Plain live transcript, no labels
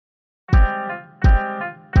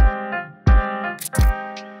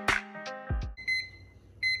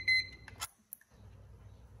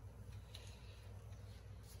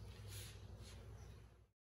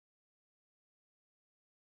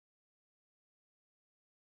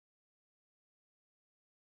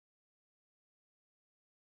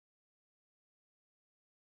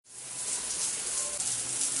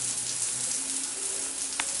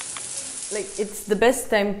like it's the best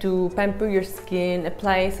time to pamper your skin,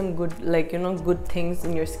 apply some good, like, you know, good things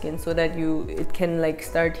in your skin so that it can like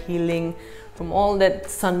start healing from all that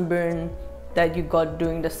sunburn that you got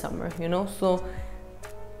during the summer, you know. So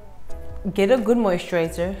get a good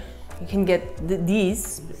moisturizer. You can get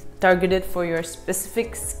these targeted for your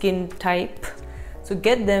specific skin type, so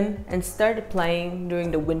get them and start applying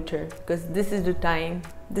during the winter, because this is the time,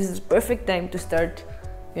 this is the perfect time to start,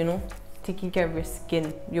 you know, taking care of your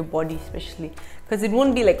skin, your body especially, because it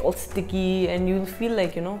won't be like all sticky and you'll feel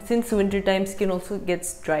like, you know, since winter time skin also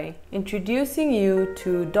gets dry. Introducing you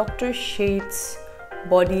to Dr.Sheth's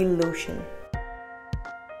body lotion.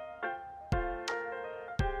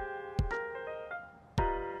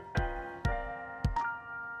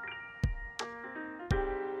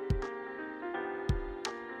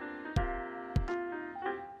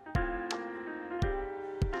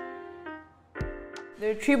 There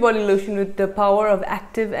are 3 body lotion with the power of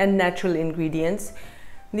active and natural ingredients.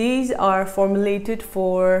 These are formulated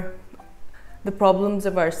for the problems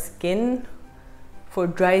of our skin, for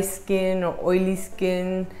dry skin or oily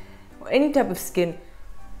skin, or any type of skin.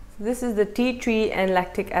 This is the tea tree and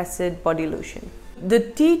lactic acid body lotion. The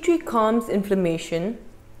tea tree calms inflammation,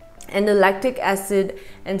 and the lactic acid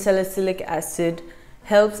and salicylic acid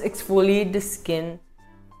helps exfoliate the skin.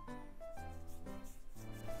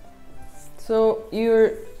 So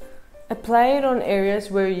you apply it on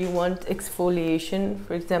areas where you want exfoliation,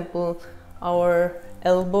 for example our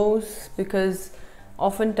elbows, because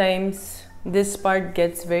oftentimes this part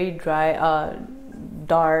gets very dry,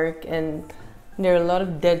 dark, and there are a lot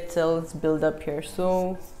of dead cells build up here.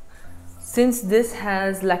 So since this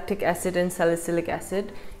has lactic acid and salicylic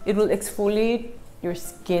acid, it will exfoliate your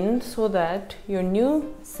skin so that your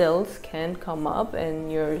new cells can come up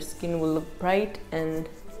and your skin will look bright and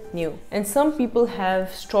new. And some people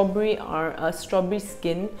have strawberry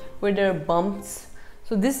skin where there are bumps,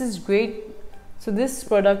 so this is great. So this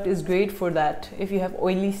product is great for that, if you have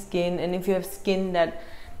oily skin and if you have skin that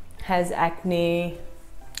has acne,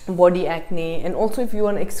 body acne, and also if you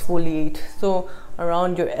want to exfoliate, so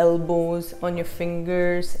around your elbows, on your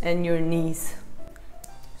fingers and your knees.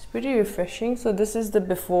 It's pretty refreshing. So this is the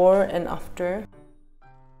before and after.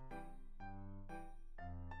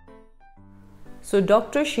 So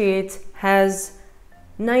Dr.Sheth has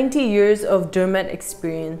 90 years of dermat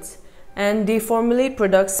experience, and they formulate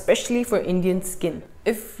products specially for Indian skin.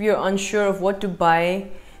 If you're unsure of what to buy,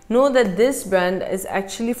 know that this brand is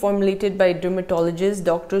actually formulated by dermatologists,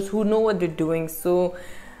 doctors who know what they're doing. So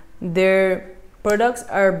their products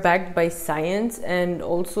are backed by science, and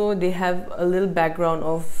also they have a little background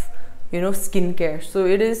of, you know, skincare. So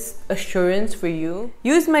it is assurance for you.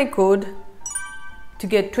 Use my code to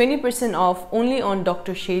get 20% off only on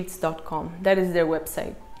drsheaths.com. That is their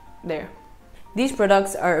website there. These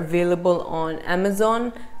products are available on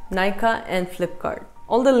Amazon, Nykaa and Flipkart.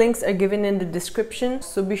 All the links are given in the description,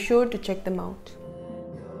 so be sure to check them out.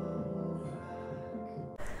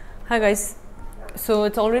 Hi guys, so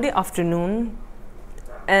it's already afternoon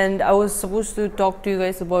and I was supposed to talk to you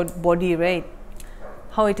guys about body, right?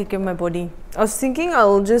 How I take care of my body. I was thinking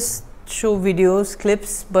I'll just show videos,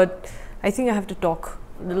 clips, but I think I have to talk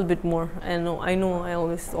a little bit more. I know I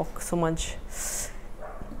always talk so much.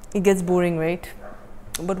 It gets boring, right?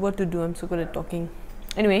 But what to do, I'm so good at talking.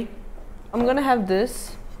 Anyway, I'm gonna have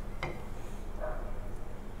this.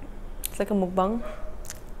 It's like a mukbang.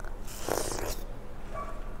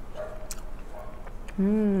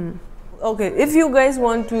 Okay, if you guys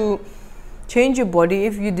want to change your body,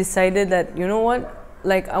 if you decided that, you know what,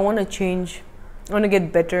 like I want to change, I want to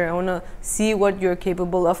get better, I want to see what you're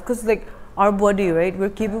capable of, because like our body, right, we're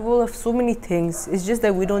capable of so many things. It's just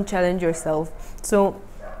that we don't challenge ourselves. So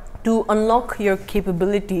to unlock your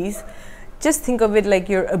capabilities, just think of it like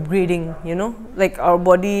you're upgrading, you know, like our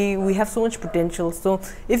body, we have so much potential. So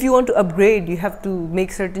if you want to upgrade, you have to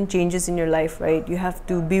make certain changes in your life, right? You have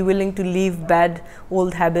to be willing to leave bad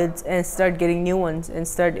old habits and start getting new ones and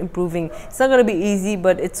start improving. It's not going to be easy,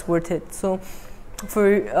 but it's worth it. So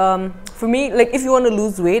for me, like if you want to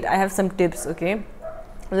lose weight, I have some tips. Okay,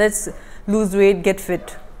 let's lose weight, get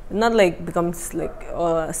fit, not like becomes like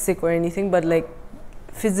sick or anything, but like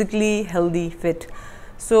physically healthy, fit.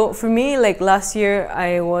 So for me, like last year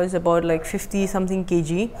I was about like 50 something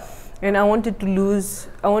kg, and I wanted to lose,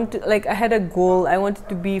 I had a goal, I wanted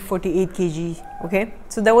to be 48 kg. Okay,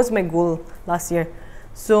 so that was my goal last year.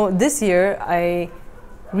 So this year I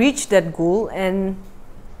reached that goal, and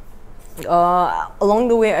along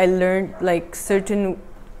the way I learned like certain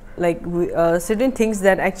things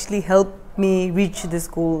that actually helped me reach this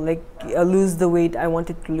goal, like lose the weight I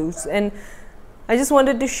wanted to lose. And I just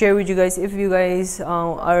wanted to share with you guys, if you guys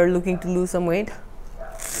are looking to lose some weight.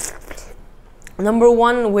 Number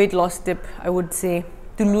one weight loss tip, I would say,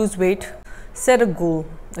 to lose weight, set a goal.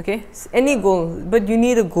 Okay, any goal, but you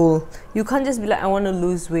need a goal. You can't just be like, I want to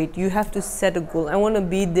lose weight. You have to set a goal. I want to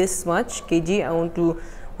be this much kg, I want to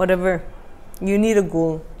whatever. You need a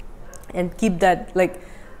goal, and keep that like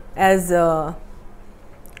as a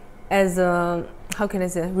how can I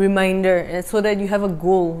say, reminder, and so that you have a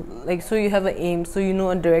goal, like so you have an aim, so you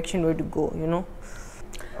know a direction where to go, you know.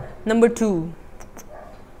 Number two,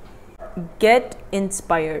 get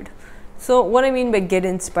inspired. So what I mean by get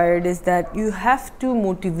inspired is that you have to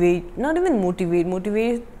motivate, not even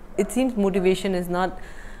motivate, it seems motivation is not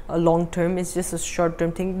a long term, it's just a short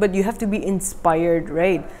term thing, but you have to be inspired,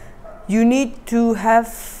 right? You need to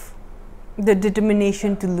have the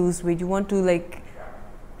determination to lose weight. You want to like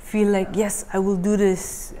feel like, yes, I will do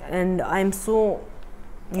this, and I'm so,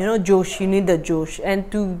 you know, josh. You need the josh,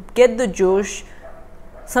 and to get the josh,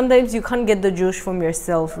 sometimes you can't get the josh from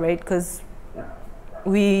yourself, right? Because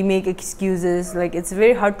we make excuses, like it's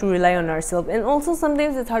very hard to rely on ourselves, and also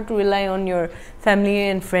sometimes it's hard to rely on your family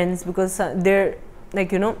and friends, because they're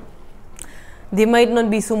like, you know, they might not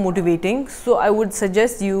be so motivating. So I would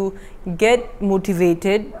suggest you get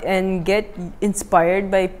motivated and get inspired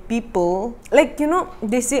by people, like, you know,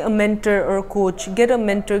 they say a mentor or a coach. Get a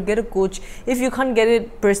mentor, get a coach. If you can't get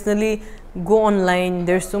it personally, go online.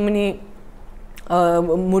 There's so many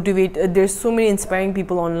there's so many inspiring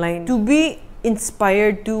people online. To be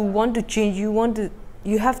inspired, to want to change,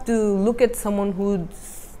 you have to look at someone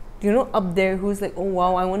who's, you know, up there, who's like, oh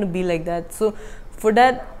wow, I want to be like that. So for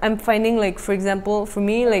that, I'm finding, like, for example, for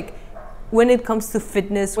me, like when it comes to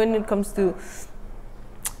fitness, when it comes to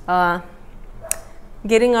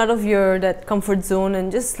getting out of that comfort zone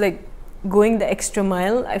and just like going the extra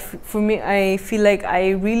mile, for me, I feel like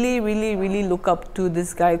I really look up to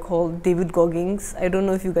this guy called David Goggins. I don't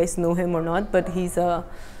know if you guys know him or not, but it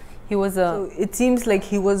seems like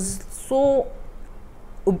he was so,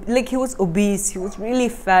 like he was obese, he was really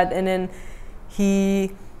fat, and then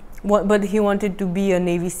but he wanted to be a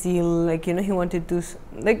Navy SEAL, like, you know, he wanted to,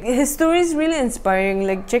 like, his story is really inspiring.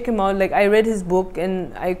 Like, check him out. Like, I read his book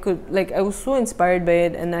and I was so inspired by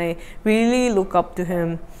it, and I really look up to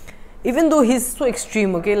him, even though he's so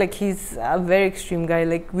extreme. Okay, like, he's a very extreme guy.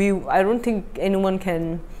 Like, I don't think anyone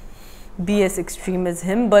can be as extreme as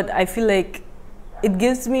him, but I feel like it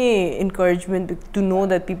gives me encouragement to know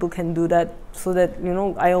that people can do that, so that, you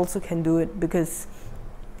know, I also can do it. Because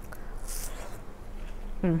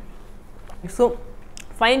so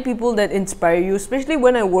find people that inspire you, especially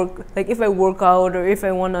when I work, like if I work out or if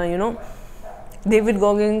I wanna, you know. David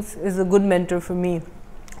Goggins is a good mentor for me,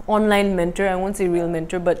 online mentor. I won't say real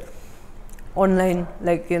mentor, but online,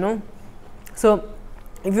 like, you know. So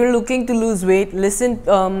if you're looking to lose weight,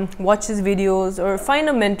 watch his videos, or find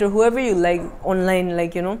a mentor, whoever you like online,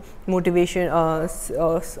 like, you know, motivation, all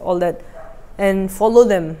that, and follow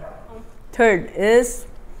them. Third is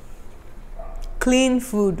clean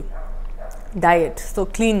food diet. So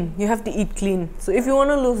clean, you have to eat clean. So if you want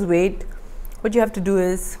to lose weight, what you have to do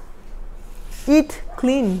is eat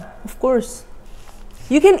clean. Of course,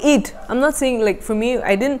 you can eat. I'm not saying, like, for me,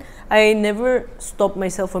 I never stop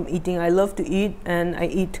myself from eating. I love to eat and I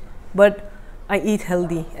eat, but I eat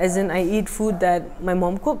healthy, as in I eat food that my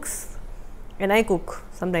mom cooks and I cook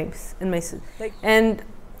sometimes in my and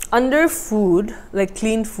under food, like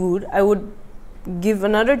clean food, I would give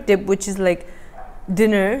another tip, which is like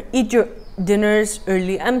dinner. Eat your dinners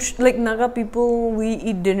early. Like Naga people, we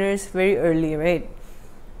eat dinners very early, right?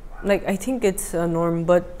 Like, I think it's a norm,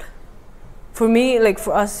 but for me, like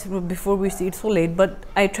for us, before we used to eat so late, but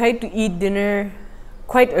I tried to eat dinner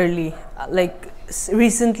quite early. Like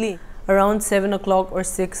recently, around 7 o'clock or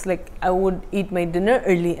 6, like I would eat my dinner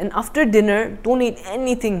early. And after dinner, don't eat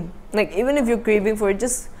anything. Like, even if you're craving for it,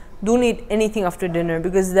 just don't eat anything after dinner,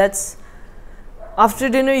 because after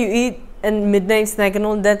dinner you eat and midnight snack and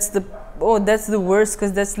all, that's the worst,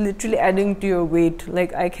 because that's literally adding to your weight.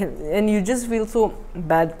 Like, and you just feel so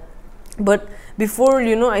bad. But before,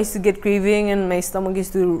 you know, I used to get craving and my stomach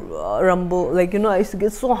used to rumble, like, you know, I used to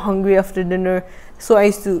get so hungry after dinner, so I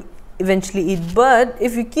used to eventually eat. But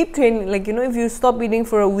if you keep training, like, you know, if you stop eating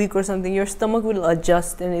for a week or something, your stomach will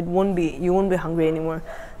adjust and you won't be hungry anymore.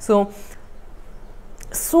 So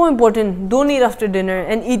important, don't eat after dinner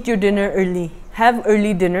and eat your dinner early. Have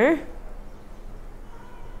early dinner.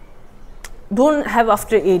 Don't have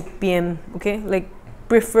after 8 p.m. okay, like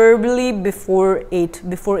preferably before 8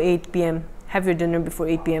 p.m. Have your dinner before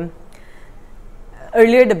 8 p.m.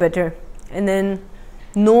 Earlier the better. And then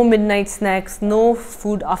no midnight snacks, no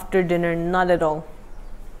food after dinner, not at all.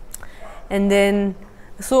 And then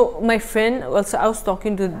so my friend also, I was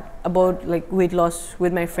talking to about like weight loss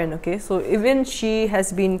with my friend, okay, so even she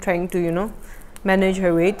has been trying to, you know, manage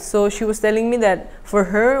her weight. So she was telling me that for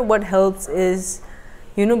her what helps is,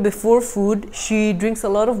 you know, before food she drinks a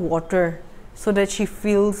lot of water so that she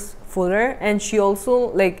feels fuller. And she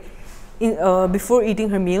also like before eating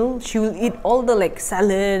her meal she will eat all the like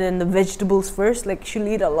salad and the vegetables first, like she'll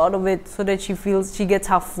eat a lot of it so that she feels she gets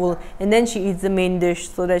half full, and then she eats the main dish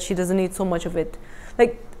so that she doesn't eat so much of it.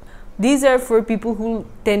 Like these are for people who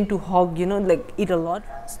tend to hog, you know, like eat a lot.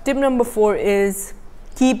 So tip number 4 is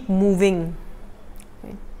keep moving.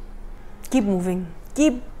 Okay. Keep moving,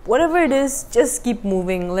 keep whatever it is, just keep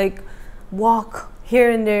moving, like walk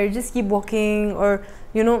here and there, just keep walking. Or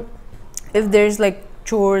you know, if there's like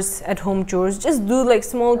chores at home, chores, just do like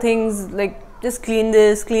small things, like just clean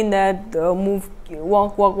this, clean that, move,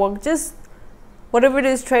 walk, just whatever it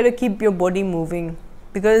is, try to keep your body moving.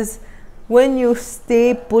 Because when you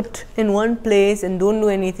stay put in one place and don't do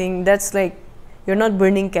anything, that's like you're not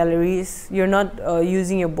burning calories, you're not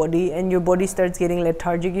using your body, and your body starts getting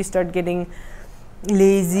lethargic, you start getting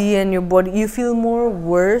lazy, and your body, you feel more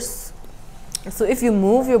worse. So if you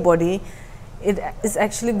move your body, it is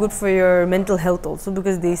actually good for your mental health also,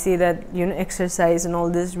 because they say that, you know, exercise and all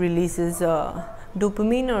this releases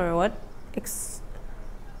dopamine or what,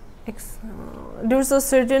 there's a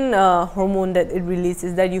certain hormone that it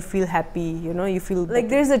releases that you feel happy, you know, you feel like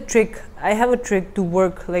there's a trick. I have a trick to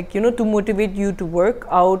work, like, you know, to motivate you to work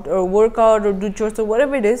out or do chores or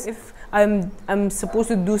whatever it is. If I'm supposed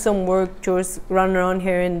to do some work, chores, run around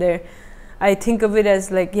here and there, I think of it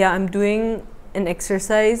as like, yeah, I'm doing an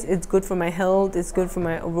exercise, it's good for my health, it's good for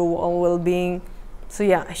my overall well-being, so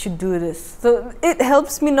yeah, I should do this. So it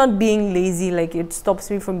helps me not being lazy, like it stops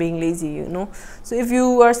me from being lazy, you know. So if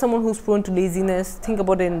you are someone who's prone to laziness, think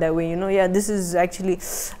about it in that way, you know. Yeah, this is actually,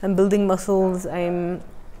 I'm building muscles, I'm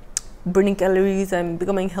burning calories, I'm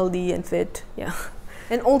becoming healthy and fit. Yeah.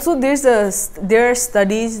 And also there are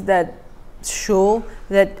studies that show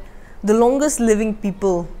that the longest living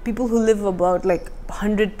people who live about like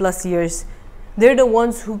 100+ years, they're the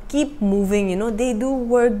ones who keep moving, you know. They do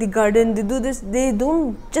work, they garden, they do this, they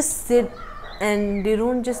don't just sit, and they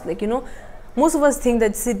don't just, like, you know, most of us think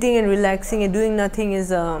that sitting and relaxing and doing nothing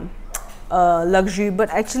is a luxury, but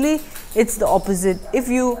actually it's the opposite. If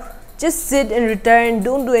you just sit and retire and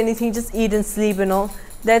don't do anything, just eat and sleep and all,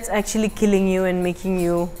 that's actually killing you and making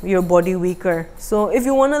your body weaker. So if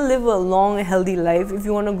you want to live a long healthy life, if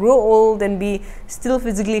you want to grow old and be still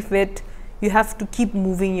physically fit, you have to keep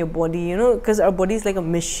moving your body, you know, because our body is like a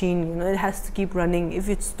machine, you know, it has to keep running. If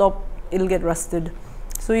it stop, it'll get rusted.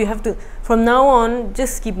 So you have to, from now on,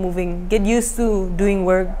 just keep moving, get used to doing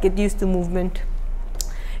work, get used to movement,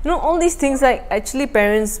 you know, all these things. Like actually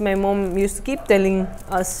parents, my mom used to keep telling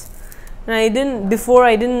us, and I didn't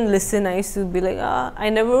listen. I used to be like, I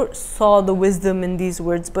never saw the wisdom in these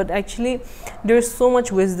words, but actually there's so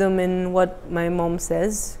much wisdom in what my mom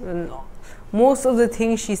says, and most of the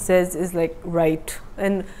things she says is like right.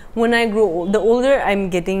 And when I grow old, the older I'm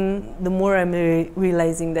getting, the more I'm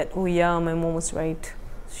realizing that, oh yeah, my mom was right,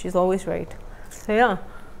 she's always right. So yeah,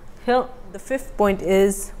 the 5th point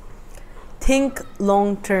is think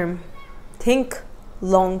long term.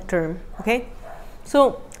 Okay,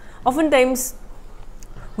 so oftentimes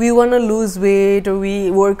we want to lose weight or we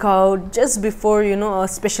work out just before, you know, a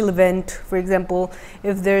special event. For example,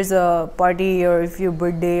 if there's a party or if your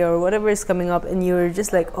birthday or whatever is coming up, and you're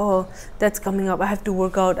just like, oh, that's coming up, I have to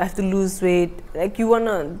work out, I have to lose weight, like you want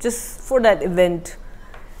to just for that event.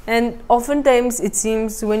 And oftentimes it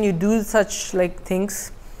seems when you do such like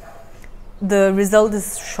things, the result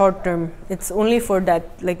is short term. It's only for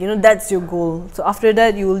that, like, you know, that's your goal. So after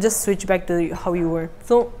that you will just switch back to how you were.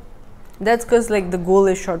 So that's because like the goal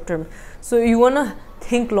is short term. So you want to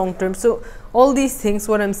think long term. So all these things,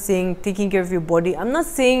 what I'm saying, taking care of your body, I'm not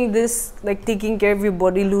saying this like taking care of your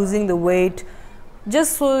body, losing the weight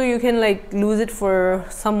just so you can like lose it for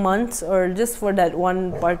some months or just for that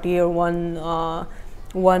one party or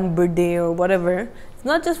one birthday or whatever. It's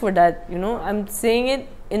not just for that, you know. I'm saying it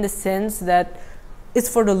in the sense that it's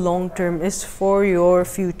for the long term, it's for your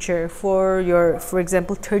future, for your, for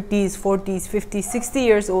example, 30s, 40s, 50s, 60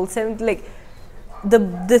 years old, 70, like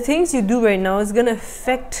the things you do right now is gonna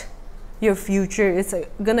affect your future. It's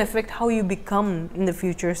gonna affect how you become in the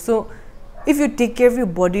future. So if you take care of your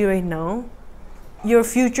body right now, your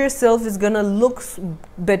future self is gonna look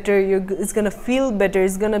better, it's gonna feel better,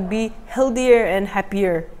 it's gonna be healthier and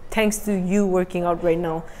happier thanks to you working out right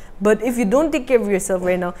now. But if you don't take care of yourself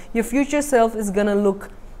right now, your future self is gonna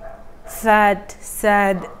look fat,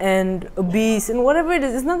 sad and obese and whatever it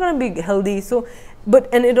is, it's not gonna be healthy. So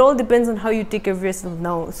and it all depends on how you take care of yourself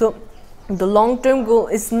now. So the long-term goal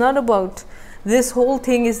is not about, this whole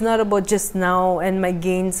thing is not about just now and my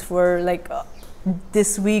gains for like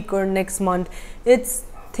this week or next month. It's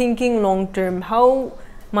thinking long-term, how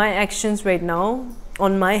my actions right now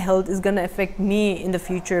on my health is gonna affect me in the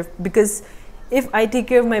future. Because if I take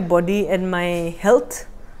care of my body and my health,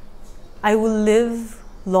 I will live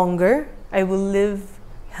longer, I will live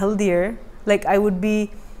healthier, like I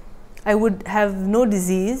would have no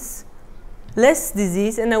disease, less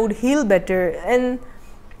disease, and I would heal better. And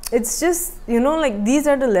it's just, you know, like these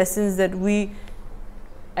are the lessons that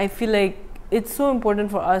I feel like it's so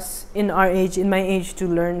important for us in our age, in my age, to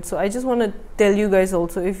learn. So I just want to tell you guys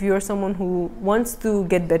also, if you're someone who wants to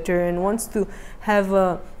get better and wants to have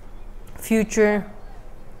a future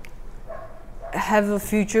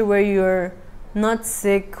where you're not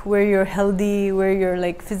sick, where you're healthy, where you're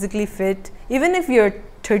like physically fit, even if you're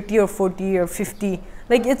 30 or 40 or 50,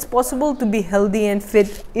 like it's possible to be healthy and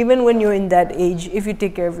fit even when you're in that age if you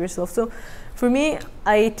take care of yourself. So for me,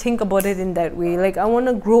 I think about it in that way. Like I want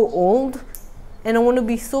to grow old and I want to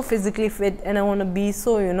be so physically fit, and I want to be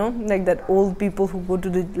so, you know, like that old people who go to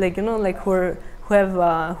the, like, you know, like who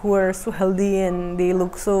are so healthy and they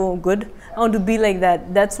look so good. I want to be like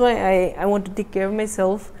that. That's why I want to take care of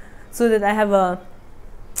myself, so that I have a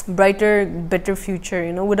brighter, better future,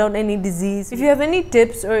 you know, without any disease. If you have any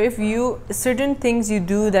tips, or if certain things you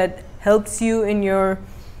do that helps you in your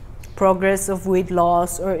progress of weight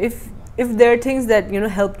loss, or if there are things that, you know,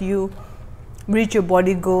 help you reach your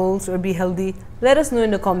body goals or be healthy, let us know in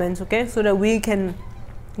the comments, okay, so that we can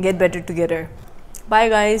get better together. Bye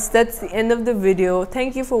guys, that's the end of the video.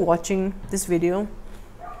 Thank you for watching this video.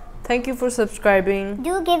 Thank you for subscribing.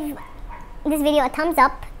 Do give this video a thumbs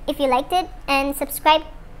up if you liked it, and subscribe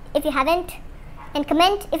if you haven't, and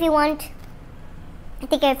comment if you want.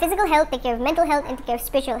 Take care of physical health, take care of mental health, and take care of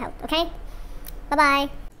spiritual health, okay? Bye bye.